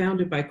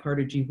 founded by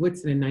Carter G.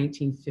 Woodson in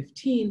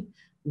 1915,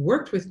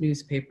 worked with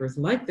newspapers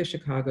like the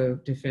Chicago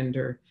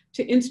Defender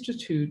to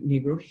institute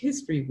Negro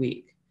History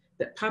Week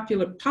that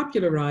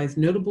popularized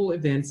notable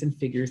events and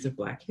figures of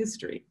Black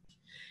history.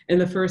 In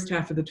the first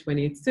half of the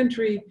 20th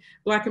century,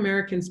 Black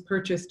Americans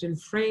purchased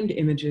and framed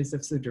images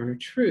of Sojourner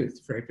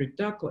Truth, Frederick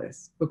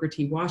Douglass, Booker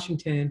T.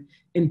 Washington,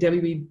 and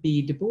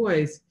W.B. Du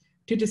Bois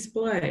to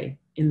display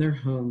in their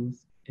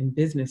homes and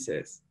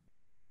businesses.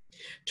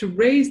 To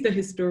raise the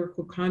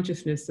historical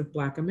consciousness of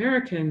Black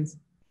Americans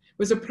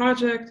was a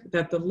project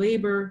that the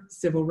labor,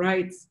 civil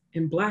rights,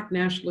 and Black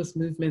nationalist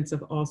movements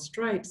of all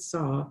stripes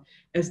saw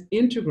as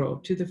integral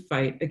to the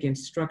fight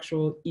against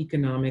structural,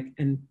 economic,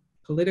 and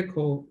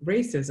political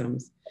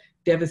racism's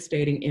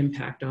devastating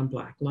impact on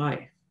Black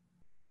life.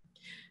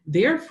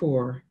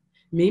 Therefore,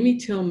 Mamie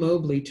Till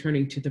Mobley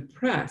turning to the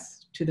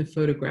press, to the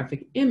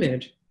photographic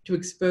image, to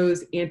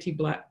expose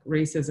anti-Black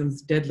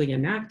racism's deadly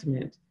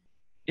enactment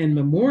and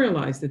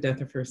memorialize the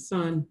death of her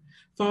son,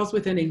 falls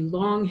within a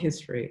long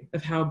history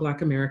of how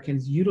Black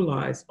Americans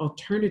utilize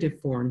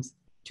alternative forms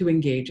to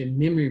engage in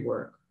memory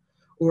work,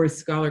 or as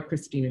scholar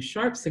Christina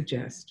Sharp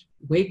suggests,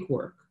 wake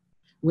work,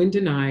 when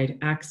denied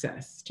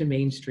access to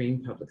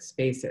mainstream public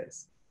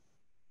spaces.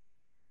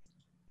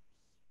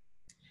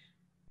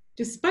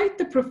 Despite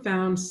the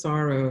profound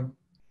sorrow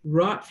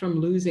wrought from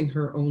losing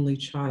her only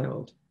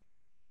child,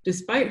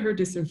 despite her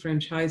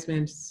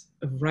disenfranchisements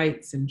of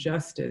rights and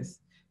justice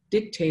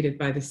dictated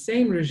by the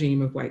same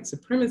regime of white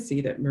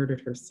supremacy that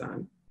murdered her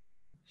son,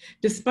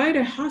 despite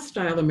a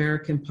hostile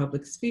American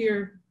public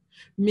sphere,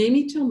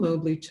 Mamie Till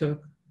Mobley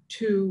took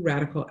two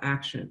radical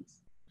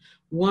actions.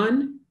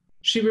 One,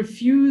 she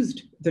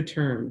refused the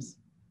terms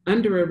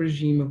under a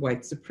regime of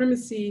white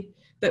supremacy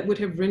that would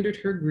have rendered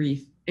her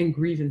grief and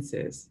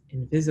grievances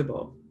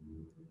invisible.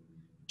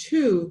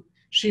 Two,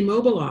 she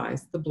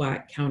mobilized the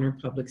Black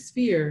counter-public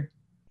sphere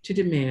to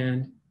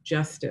demand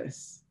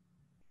justice.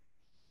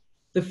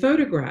 The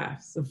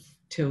photographs of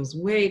Till's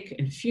wake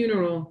and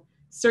funeral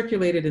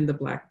circulated in the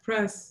Black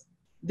press,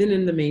 then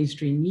in the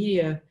mainstream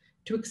media,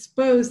 to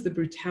expose the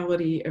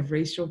brutality of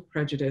racial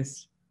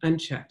prejudice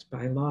unchecked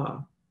by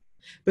law.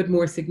 But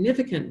more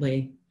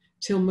significantly,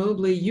 Till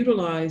Mobley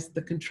utilized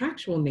the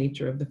contractual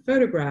nature of the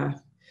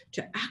photograph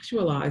to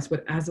actualize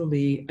what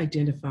Azali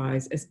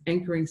identifies as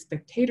anchoring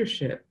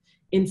spectatorship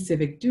in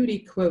civic duty,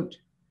 quote,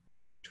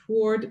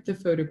 toward the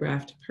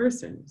photographed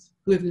persons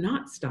who have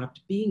not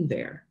stopped being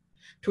there,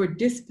 toward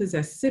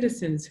dispossessed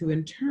citizens who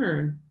in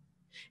turn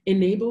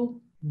enable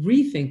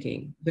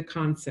rethinking the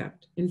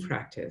concept and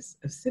practice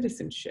of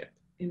citizenship,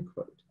 end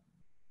quote.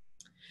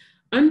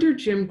 Under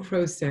Jim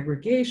Crow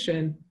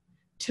segregation,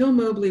 Till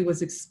Mobley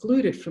was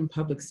excluded from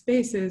public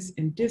spaces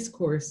and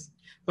discourse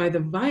by the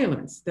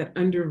violence that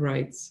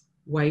underwrites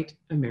white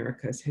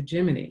America's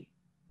hegemony.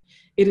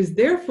 It is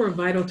therefore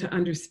vital to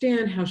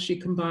understand how she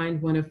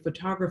combined one of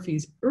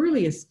photography's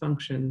earliest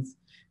functions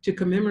to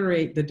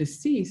commemorate the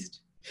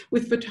deceased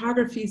with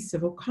photography's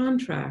civil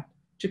contract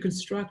to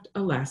construct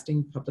a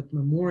lasting public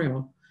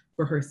memorial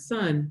for her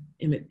son,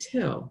 Emmett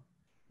Till,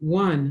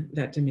 one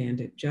that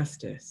demanded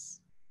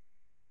justice.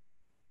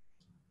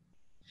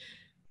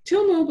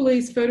 Till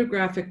Mobley's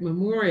photographic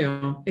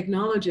memorial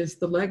acknowledges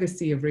the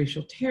legacy of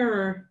racial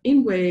terror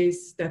in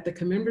ways that the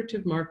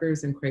commemorative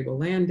markers in Crable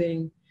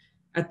Landing,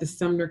 at the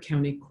Sumner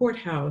County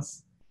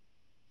Courthouse,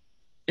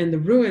 and the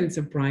ruins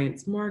of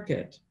Bryant's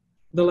Market,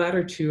 the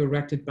latter two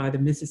erected by the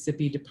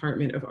Mississippi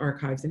Department of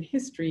Archives and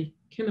History,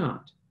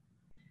 cannot,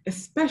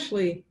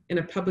 especially in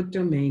a public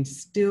domain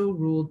still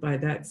ruled by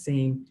that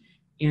same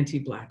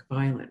anti-Black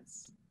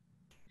violence.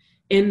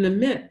 In the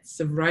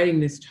midst of writing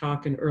this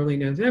talk in early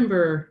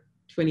November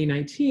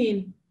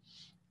 2019,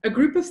 a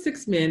group of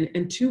 6 men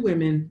and 2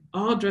 women,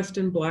 all dressed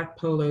in Black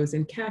polos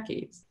and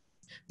khakis,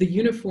 the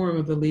uniform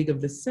of the League of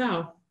the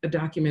South, a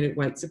documented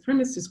white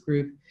supremacist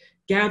group,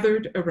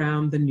 gathered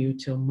around the new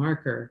Till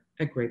marker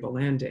at Grable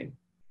Landing.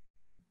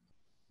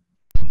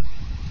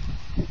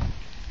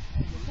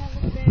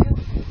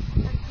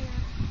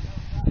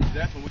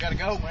 That's where we gotta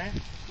go, man.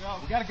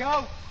 We gotta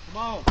go. Come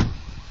on.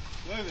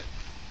 Move it.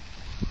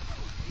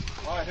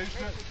 All right,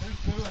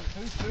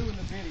 who's doing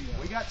the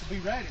video? We got to be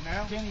ready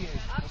now. Kenny is.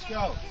 Let's go.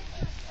 All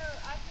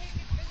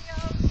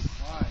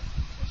right,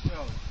 let's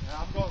go.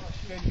 Now I'm going.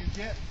 Can you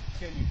get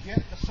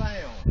the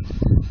sound?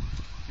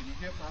 Can you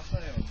get my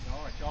sound?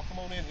 All right, y'all come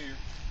on in here.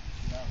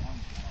 We got one.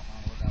 I don't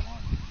know what that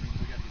one is. We got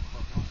to get the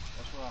fuck on.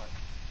 That's right.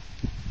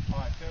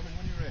 All right, tell me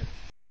when you're ready.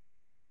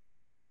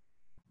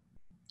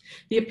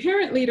 The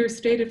apparent leader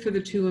stated for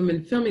the two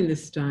women filming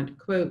this stunt,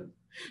 quote,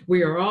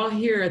 "We are all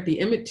here at the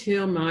Emmett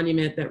Till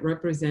monument that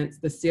represents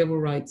the civil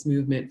rights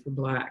movement for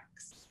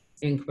Blacks,"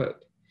 end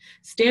quote.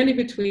 Standing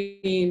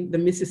between the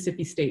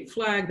Mississippi state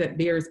flag that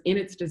bears in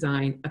its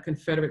design a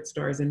Confederate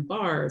stars and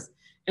bars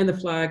and the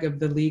flag of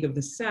the League of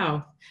the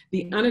South,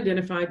 the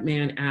unidentified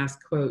man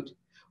asked, quote,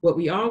 "What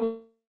we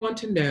all want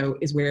to know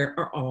is where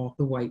are all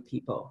the white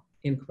people,"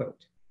 end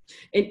quote.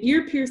 An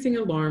ear-piercing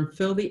alarm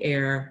filled the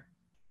air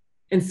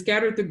and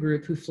scattered the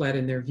group who fled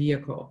in their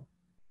vehicle.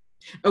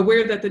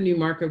 Aware that the new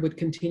marker would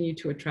continue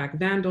to attract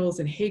vandals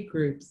and hate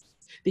groups,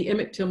 the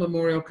Emmett Till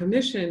Memorial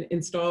Commission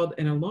installed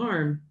an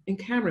alarm and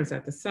cameras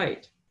at the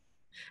site.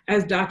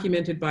 As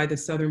documented by the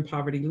Southern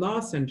Poverty Law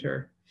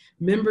Center,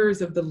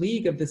 members of the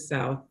League of the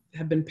South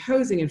have been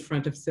posing in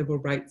front of civil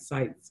rights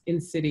sites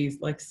in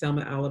cities like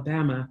Selma,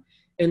 Alabama,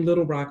 and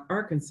Little Rock,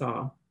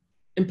 Arkansas,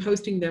 and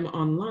posting them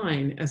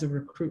online as a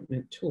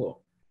recruitment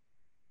tool.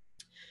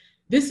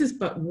 This is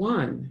but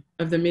one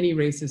of the many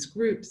racist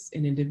groups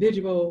and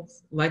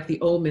individuals, like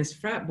the Ole Miss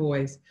frat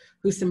boys,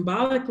 who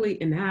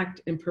symbolically enact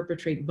and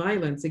perpetrate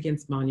violence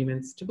against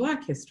monuments to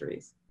Black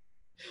histories.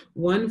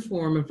 One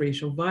form of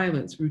racial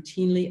violence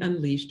routinely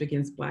unleashed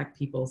against Black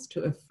peoples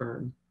to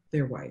affirm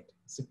their white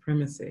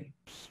supremacy.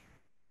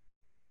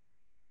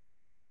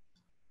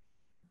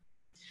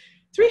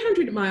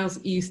 300 miles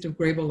east of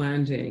Grable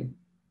Landing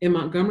in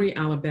Montgomery,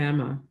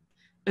 Alabama,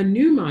 a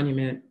new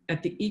monument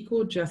at the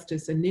Equal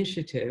Justice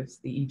Initiative's,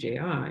 the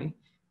EJI,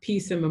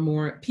 Peace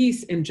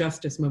and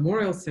Justice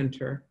Memorial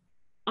Center,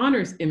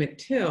 honors Emmett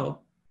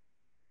Till,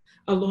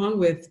 along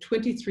with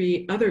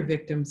 23 other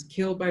victims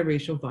killed by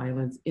racial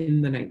violence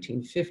in the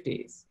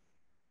 1950s.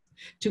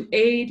 To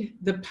aid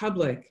the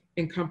public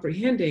in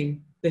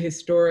comprehending the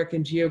historic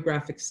and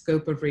geographic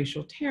scope of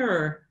racial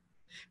terror,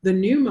 the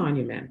new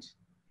monument,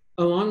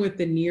 along with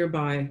the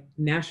nearby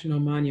National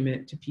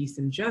Monument to Peace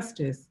and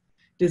Justice,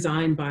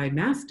 designed by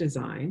Mass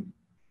Design,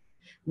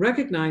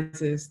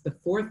 recognizes the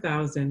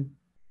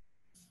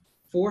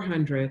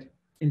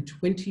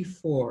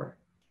 4,424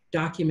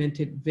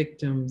 documented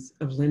victims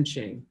of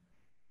lynching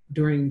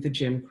during the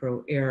Jim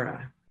Crow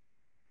era.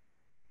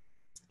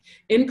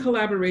 In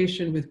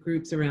collaboration with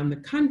groups around the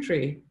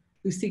country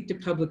who seek to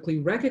publicly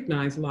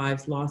recognize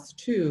lives lost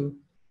to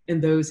and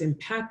those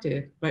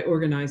impacted by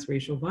organized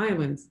racial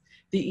violence,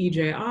 the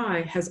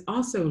EJI has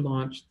also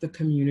launched the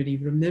Community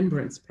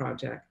Remembrance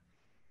Project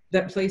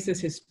that places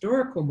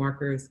historical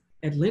markers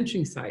at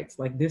lynching sites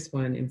like this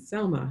one in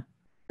Selma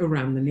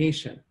around the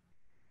nation.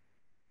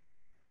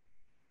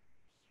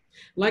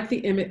 Like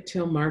the Emmett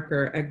Till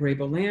marker at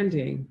Grable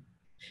Landing,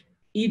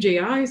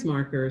 EJI's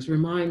markers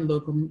remind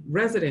local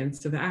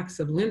residents of acts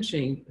of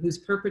lynching whose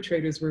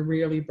perpetrators were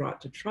rarely brought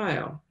to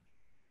trial,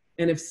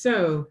 and if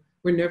so,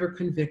 were never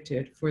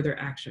convicted for their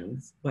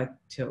actions like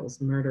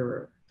Till's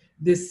murderer.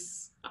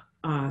 This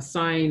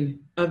sign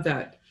of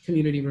that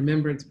Community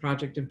Remembrance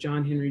Project of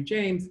John Henry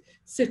James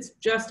sits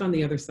just on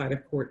the other side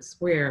of Court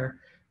Square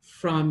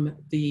from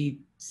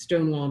the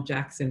Stonewall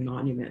Jackson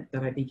monument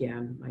that I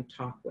began my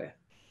talk with.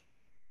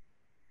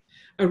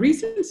 A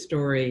recent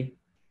story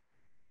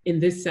in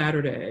this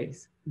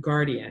Saturday's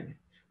Guardian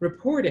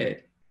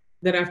reported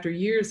that after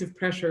years of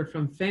pressure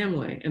from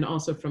family and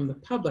also from the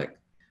public,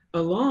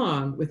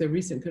 along with a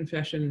recent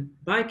confession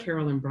by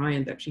Carolyn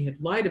Bryant that she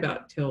had lied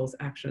about Till's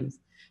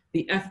actions,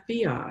 the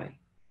FBI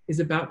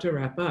is about to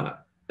wrap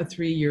up a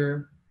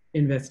 3-year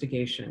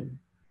investigation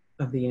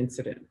of the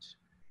incident.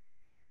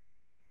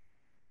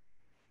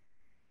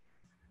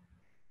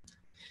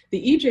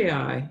 The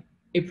EJI,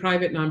 a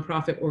private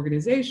nonprofit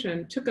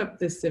organization, took up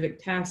this civic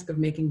task of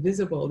making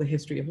visible the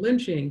history of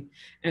lynching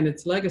and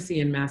its legacy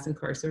in mass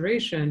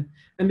incarceration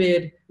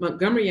amid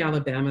Montgomery,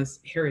 Alabama's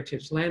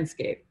heritage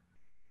landscape,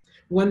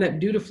 one that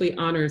dutifully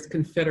honors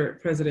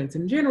Confederate presidents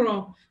in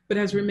general, but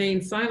has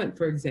remained silent,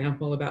 for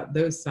example, about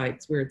those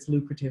sites where its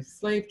lucrative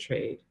slave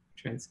trade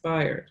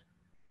transpired.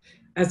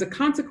 As a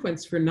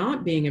consequence for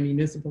not being a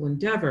municipal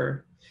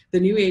endeavor, the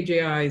new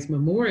AJI's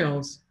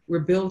memorials were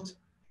built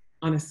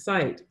on a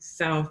site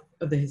south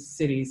of the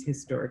city's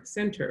historic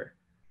center.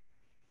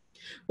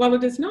 While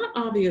it is not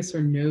obvious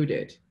or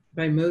noted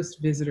by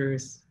most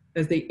visitors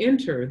as they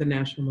enter the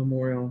National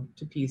Memorial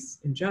to Peace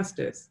and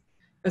Justice,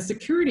 a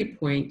security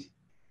point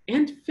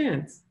and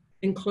fence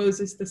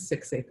encloses the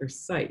 6-acre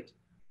site,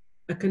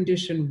 a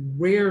condition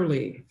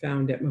rarely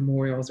found at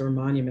memorials or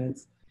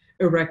monuments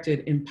erected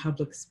in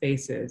public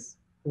spaces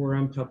or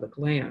on public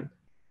land.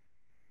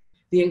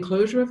 The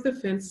enclosure of the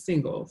fence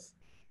signals,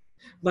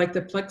 like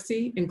the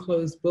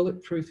plexi-enclosed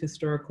bulletproof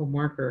historical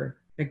marker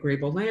at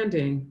Grable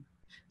Landing,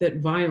 that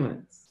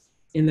violence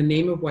in the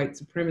name of white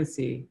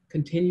supremacy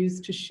continues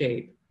to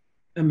shape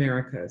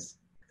America's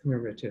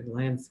commemorative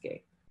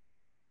landscape.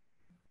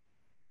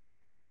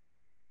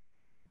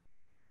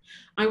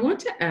 I want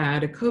to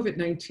add a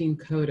COVID-19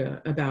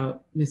 coda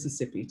about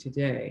Mississippi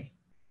today.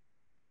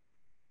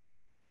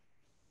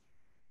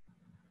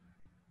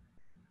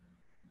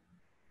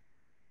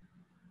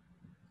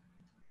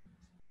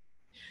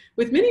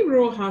 With many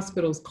rural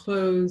hospitals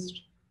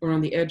closed or on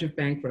the edge of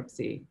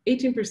bankruptcy,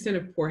 18%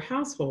 of poor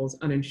households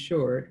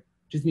uninsured,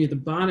 which is near the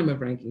bottom of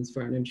rankings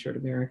for uninsured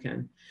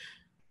American.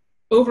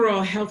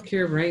 Overall,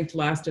 healthcare ranked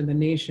last in the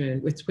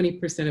nation, with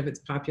 20% of its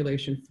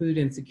population food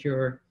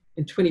insecure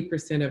and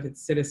 20% of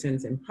its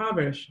citizens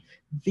impoverished.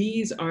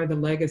 These are the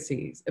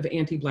legacies of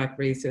anti-Black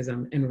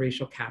racism and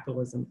racial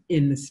capitalism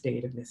in the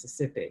state of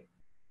Mississippi.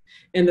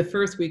 In the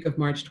first week of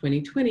March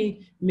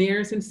 2020,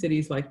 mayors in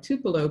cities like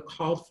Tupelo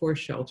called for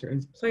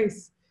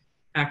shelter-in-place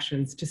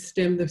actions to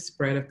stem the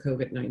spread of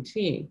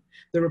COVID-19.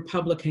 The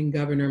Republican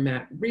Governor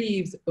Matt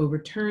Reeves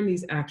overturned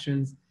these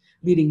actions,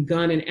 leading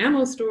gun and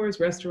ammo stores,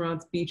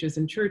 restaurants, beaches,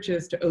 and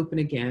churches to open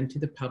again to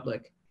the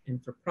public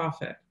and for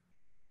profit.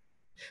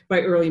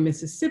 By early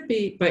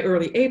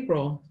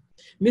April,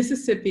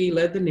 Mississippi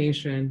led the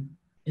nation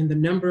in the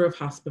number of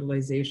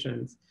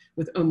hospitalizations,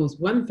 with almost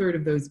 1/3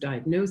 of those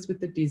diagnosed with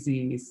the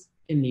disease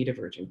in need of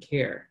urgent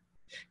care.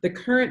 The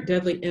current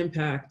deadly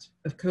impact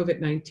of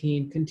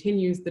COVID-19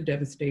 continues the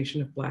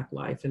devastation of Black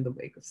life in the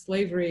wake of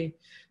slavery,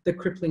 the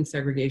crippling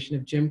segregation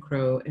of Jim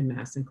Crow, and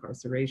mass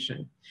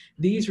incarceration.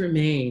 These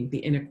remain the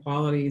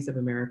inequalities of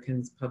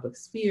Americans' public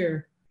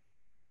sphere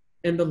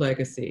and the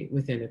legacy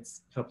within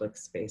its public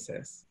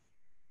spaces.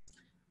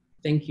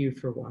 Thank you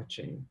for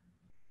watching.